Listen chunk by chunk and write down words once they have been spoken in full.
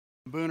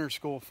Booner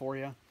School for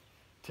you.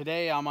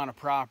 Today I'm on a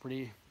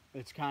property.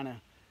 It's kind of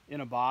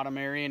in a bottom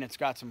area, and it's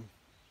got some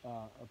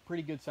a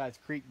pretty good sized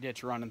creek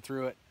ditch running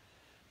through it.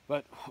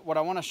 But what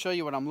I want to show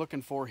you what I'm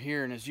looking for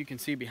here, and as you can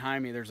see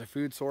behind me, there's a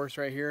food source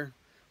right here,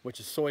 which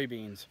is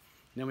soybeans.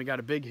 And then we got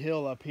a big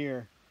hill up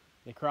here.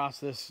 They cross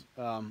this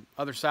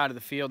other side of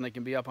the field, and they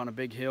can be up on a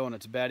big hill, and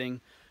it's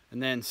bedding.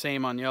 And then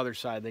same on the other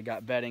side, they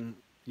got bedding,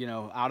 you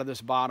know, out of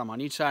this bottom. On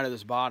each side of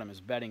this bottom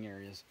is bedding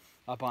areas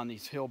up on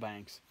these hill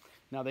banks.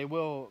 Now they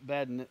will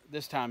bed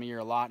this time of year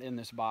a lot in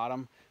this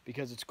bottom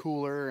because it's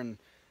cooler, and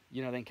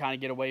you know, they can kind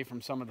of get away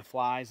from some of the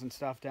flies and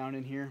stuff down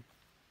in here.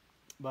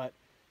 But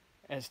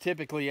as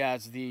typically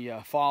as the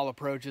fall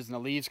approaches and the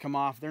leaves come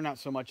off, they're not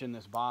so much in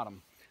this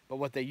bottom. But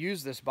what they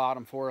use this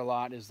bottom for a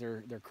lot is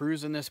they're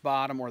cruising this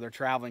bottom, or they're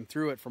traveling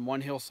through it from one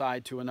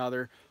hillside to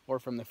another, or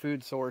from the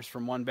food source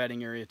from one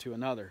bedding area to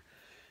another.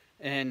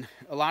 And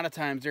a lot of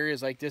times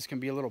areas like this can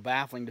be a little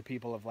baffling to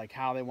people of like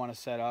how they want to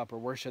set up or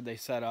where should they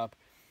set up,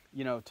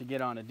 you know, to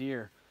get on a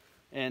deer.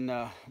 And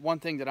one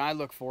thing that I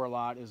look for a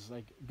lot is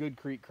like good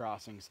creek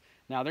crossings.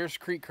 Now there's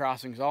creek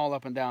crossings all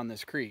up and down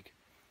this creek,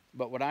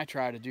 but what I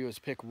try to do is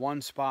pick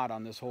one spot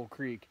on this whole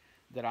creek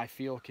that I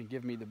feel can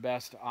give me the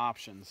best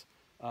options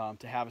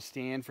to have a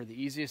stand for the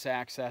easiest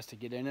access to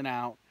get in and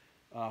out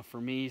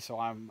for me, so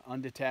I'm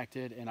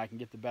undetected and I can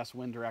get the best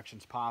wind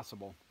directions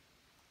possible.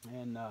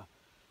 And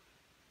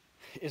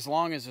as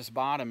long as this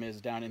bottom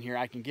is down in here,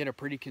 I can get a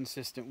pretty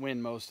consistent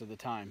wind most of the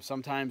time.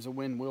 Sometimes the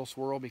wind will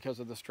swirl because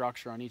of the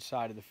structure on each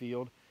side of the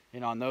field,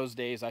 and on those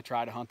days I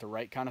try to hunt the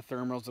right kind of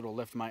thermals that will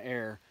lift my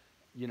air,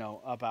 you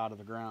know, up out of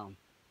the ground.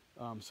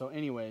 So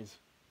anyways,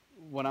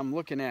 what I'm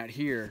looking at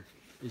here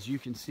is you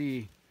can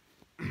see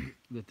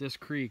that this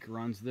creek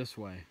runs this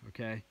way,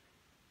 okay?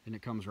 And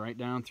it comes right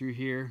down through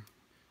here.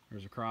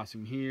 There's a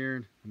crossing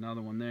here,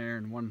 another one there,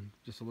 and one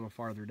just a little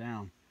farther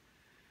down.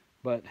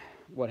 But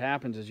what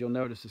happens is you'll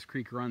notice this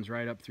creek runs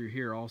right up through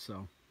here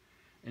also.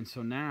 And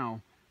so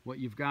now what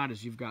you've got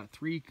is you've got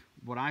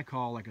what I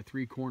call like a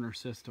three-corner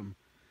system.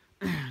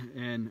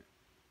 And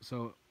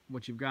so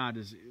what you've got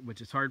is, which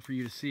is hard for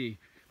you to see,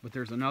 but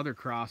there's another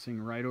crossing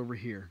right over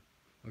here,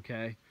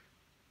 okay?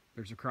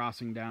 There's a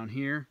crossing down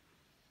here,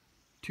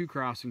 two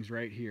crossings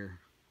right here.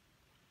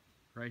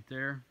 Right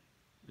there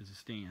is a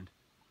stand.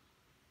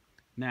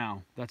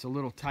 Now that's a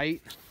little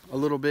tight, a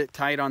little bit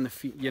tight on the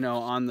feet, you know,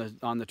 on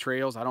the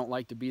trails. I don't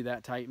like to be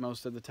that tight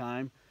most of the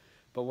time,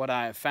 but what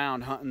I have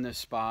found hunting this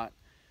spot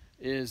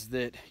is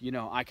that, you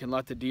know, I can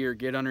let the deer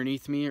get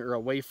underneath me or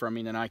away from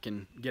me, and I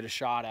can get a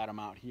shot at them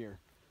out here.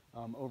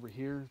 Over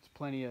here, it's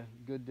plenty of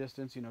good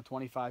distance, you know,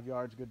 25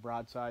 yards, good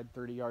broadside,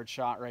 30-yard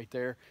shot right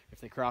there.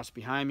 If they cross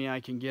behind me, I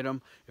can get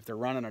them. If they're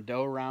running a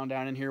doe around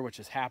down in here, which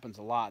happens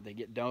a lot, they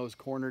get does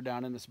cornered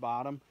down in this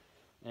bottom.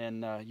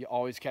 And you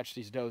always catch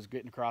these does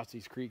getting across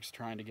these creeks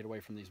trying to get away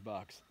from these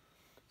bucks.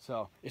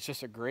 So it's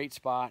just a great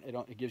spot.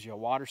 It gives you a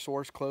water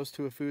source close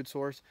to a food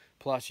source.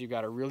 Plus, you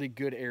got a really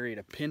good area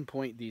to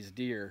pinpoint these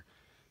deer.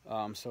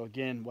 So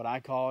again, what I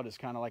call it is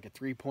kind of like a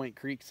three-point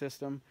creek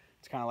system.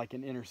 It's kind of like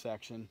an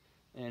intersection.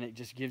 And it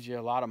just gives you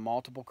a lot of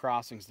multiple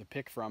crossings to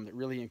pick from that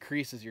really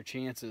increases your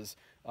chances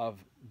of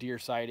deer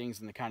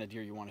sightings and the kind of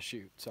deer you want to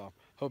shoot. So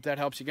hope that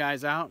helps you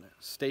guys out.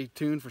 Stay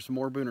tuned for some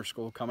more Booner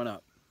School coming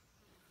up.